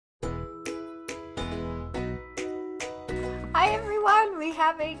we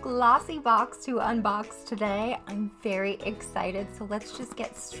have a glossy box to unbox today. I'm very excited, so let's just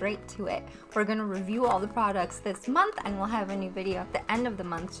get straight to it. We're gonna review all the products this month, and we'll have a new video at the end of the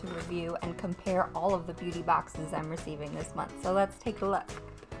month to review and compare all of the beauty boxes I'm receiving this month. So let's take a look.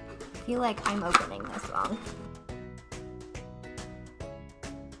 I feel like I'm opening this wrong.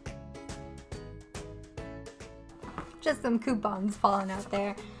 Just some coupons falling out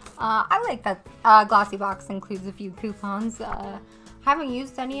there. I like that glossy box includes a few coupons. Haven't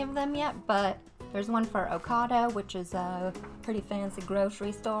used any of them yet, but there's one for Ocado, which is a pretty fancy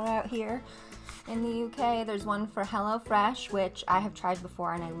grocery store out here in the UK. There's one for HelloFresh, which I have tried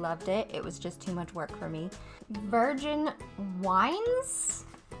before and I loved it. It was just too much work for me. Virgin wines?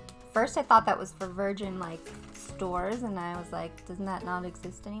 First I thought that was for Virgin like stores, and I was like, doesn't that not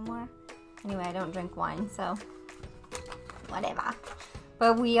exist anymore? Anyway, I don't drink wine, so whatever.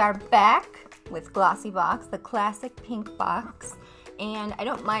 But we are back with Glossy Box, the classic pink box. And I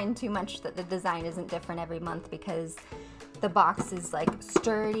don't mind too much that the design isn't different every month because the box is like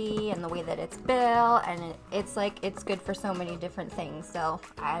sturdy and the way that it's built, and it's good for so many different things. So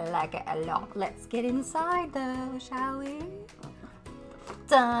I like it a lot. Let's get inside though, shall we?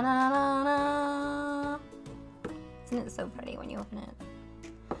 Da-na-na-na. Isn't it so pretty when you open it?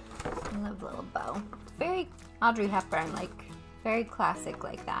 I love the little bow. It's very Audrey Hepburn, like very classic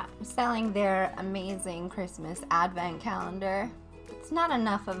like that. I'm selling their amazing Christmas advent calendar. It's not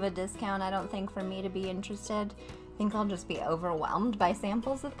enough of a discount, I don't think, for me to be interested. I think I'll just be overwhelmed by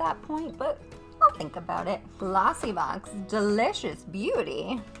samples at that point, but I'll think about it. Glossy Box, delicious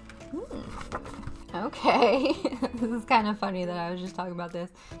beauty. Okay, this is kind of funny that I was just talking about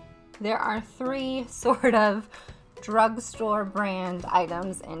this. There are 3 sort of drugstore brand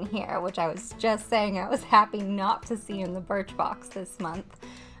items in here, which I was just saying I was happy not to see in the Birchbox this month.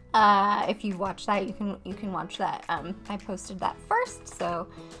 If you've watched that, you can watch that. I posted that first, so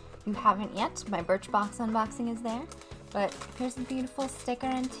if you haven't yet, my Birchbox unboxing is there. But here's a beautiful sticker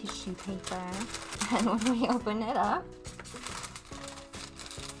and tissue paper. And when we open it up,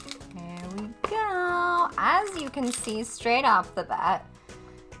 there we go. As you can see straight off the bat,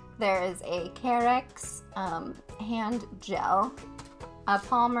 there is a Carex hand gel, a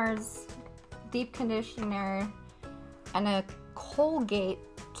Palmer's deep conditioner, and a Colgate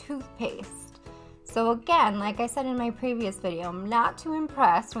toothpaste. So again, like I said in my previous video, I'm not too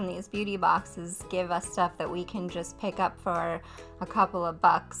impressed when these beauty boxes give us stuff that we can just pick up for a couple of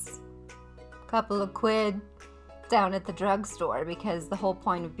bucks, a couple of quid down at the drugstore, because the whole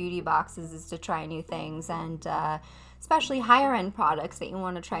point of beauty boxes is to try new things, and especially higher end products that you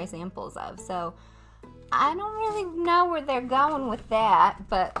want to try samples of. So I don't really know where they're going with that,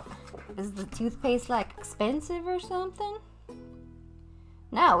 but is the toothpaste like expensive or something?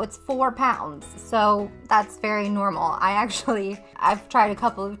 No, it's £4, so that's very normal. I've tried a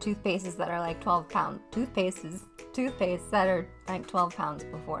couple of toothpastes that are like 12-pound toothpastes that are like 12 pounds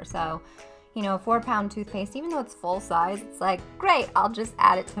before. So, you know, a £4 toothpaste, even though it's full size, it's like, great, I'll just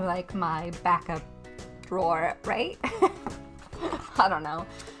add it to like my backup drawer, right? I don't know.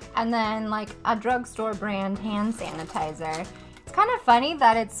 And then like a drugstore brand hand sanitizer. It's kind of funny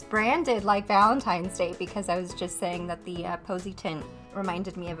that it's branded like Valentine's Day, because I was just saying that the Posy tint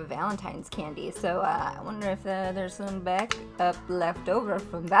reminded me of a Valentine's candy. So I wonder if there's some backup left over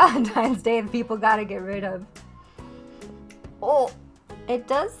from Valentine's Day that people gotta get rid of. Oh, it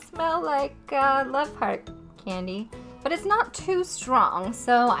does smell like Love Heart candy, but it's not too strong,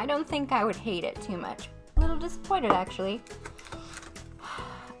 so I don't think I would hate it too much. A little disappointed, actually.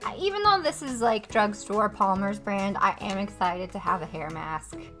 Even though this is like drugstore Palmer's brand, I am excited to have a hair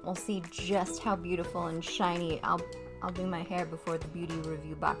mask. We'll see just how beautiful and shiny. I'll do my hair before the beauty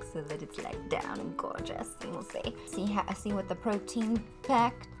review box so that it's like down and gorgeous. And we'll see what the protein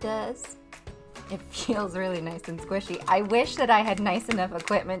pack does. It feels really nice and squishy. I wish that I had nice enough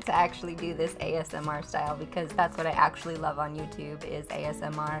equipment to actually do this ASMR style, because that's what I actually love on YouTube is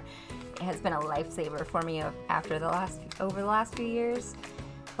ASMR. It has been a lifesaver for me over the last few years.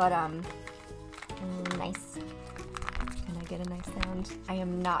 But nice. Can I get a nice sound? I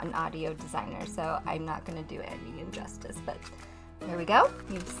am not an audio designer, so I'm not gonna do it any injustice, but there we go.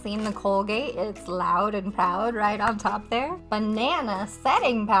 You've seen the Colgate. It's loud and proud right on top there. Banana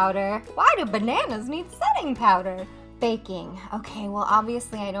setting powder. Why do bananas need setting powder? Baking. Okay, well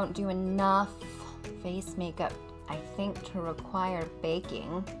obviously I don't do enough face makeup, I think, to require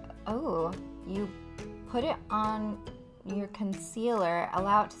baking. Oh, you put it on your concealer,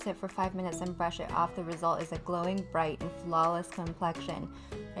 allow it to sit for 5 minutes and brush it off. The result is a glowing, bright, and flawless complexion.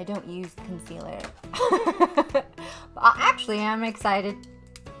 I don't use concealer. But actually, I'm excited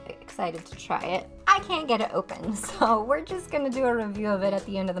to try it. I can't get it open, so we're just gonna do a review of it at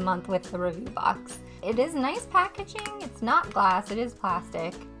the end of the month with the review box. It is nice packaging. It's not glass, it is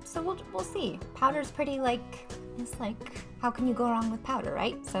plastic. So we'll see. Powder's pretty it's like, how can you go wrong with powder,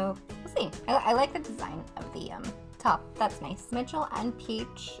 right? So we'll see. I like the design of the top. That's nice. Mitchell and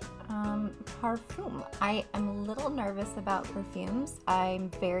Peach perfume. I am a little nervous about perfumes. I'm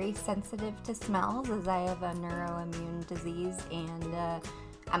very sensitive to smells as I have a neuroimmune disease and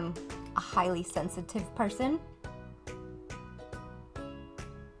I'm a highly sensitive person.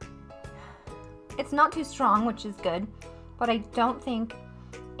 It's not too strong, which is good, but I don't think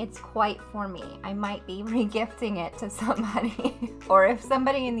it's quite for me. I might be regifting it to somebody. Or if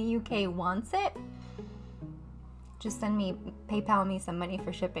somebody in the UK wants it, just PayPal me some money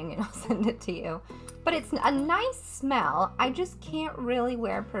for shipping and I'll send it to you. But it's a nice smell. I just can't really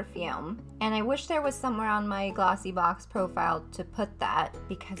wear perfume. And I wish there was somewhere on my GLOSSYBOX profile to put that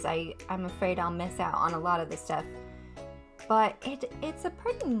because I'm afraid I'll miss out on a lot of the stuff. But it's a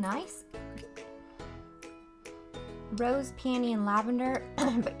pretty nice rose, peony, and lavender.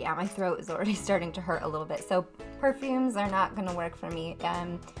 But yeah, my throat is already starting to hurt a little bit. So perfumes are not gonna work for me.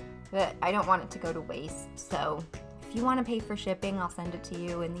 But I don't want it to go to waste. So if you want to pay for shipping, I'll send it to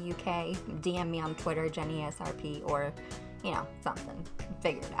you in the UK. DM me on Twitter, JennySRP, or something.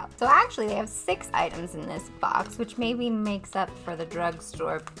 Figure it out. So actually they have 6 items in this box, which maybe makes up for the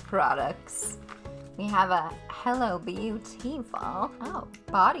drugstore products. We have a Hello Beautiful,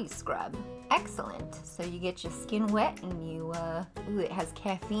 body scrub. Excellent. So you get your skin wet and you, it has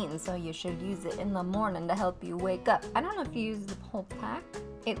caffeine, so you should use it in the morning to help you wake up. I don't know if you use the whole pack.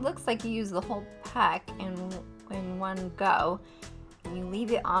 It looks like you use the whole pack in one go. You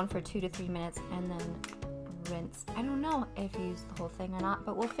leave it on for 2 to 3 minutes and then rinse. I don't know if you use the whole thing or not,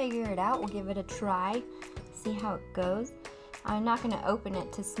 but we'll figure it out. We'll give it a try, see how it goes. I'm not going to open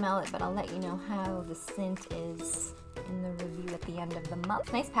it to smell it, but I'll let you know how the scent is in the review at the end of the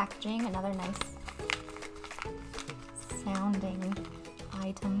month. Nice packaging, another nice sounding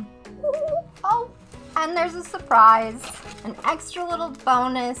item. Oh, and there's a surprise, an extra little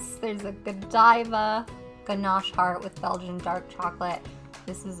bonus. There's a Godiva ganache heart with Belgian dark chocolate.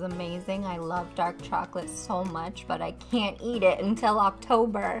 This is amazing. I love dark chocolate so much, but I can't eat it until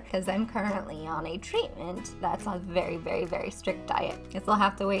October because I'm currently on a treatment that's a very, very, very strict diet. Guess I'll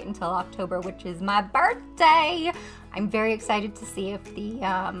have to wait until October, which is my birthday. I'm very excited to see if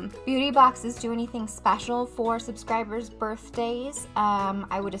the beauty boxes do anything special for subscribers' birthdays.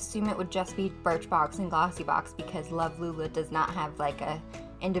 I would assume it would just be Birchbox and GLOSSYBOX because Love Lula does not have like a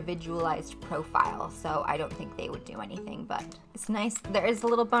individualized profile, so I don't think they would do anything, but it's nice. There is a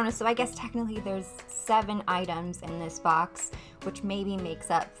little bonus, so I guess technically there's 7 items in this box, which maybe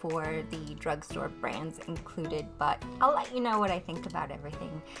makes up for the drugstore brands included, but I'll let you know what I think about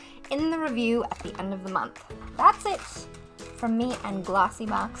everything in the review at the end of the month. That's it from me and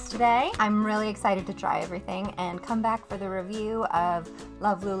GLOSSYBOX today. I'm really excited to try everything and come back for the review of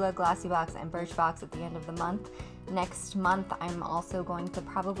Love Lula, GLOSSYBOX, and Birchbox at the end of the month. Next month, I'm also going to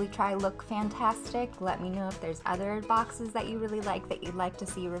probably try Look Fantastic. Let me know if there's other boxes that you really like that you'd like to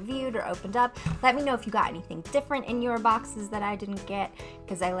see reviewed or opened up. Let me know if you got anything different in your boxes that I didn't get,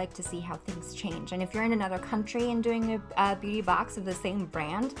 because I like to see how things change. And if you're in another country and doing a beauty box of the same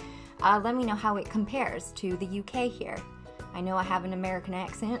brand, let me know how it compares to the UK here. I know I have an American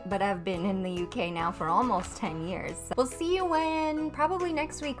accent, but I've been in the UK now for almost 10 years. So we'll see you probably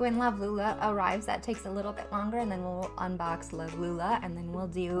next week when Love Lula arrives. That takes a little bit longer, and then we'll unbox Love Lula, and then we'll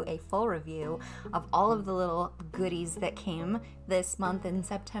do a full review of all of the little goodies that came this month in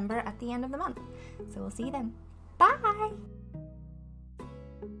September at the end of the month. So we'll see you then. Bye!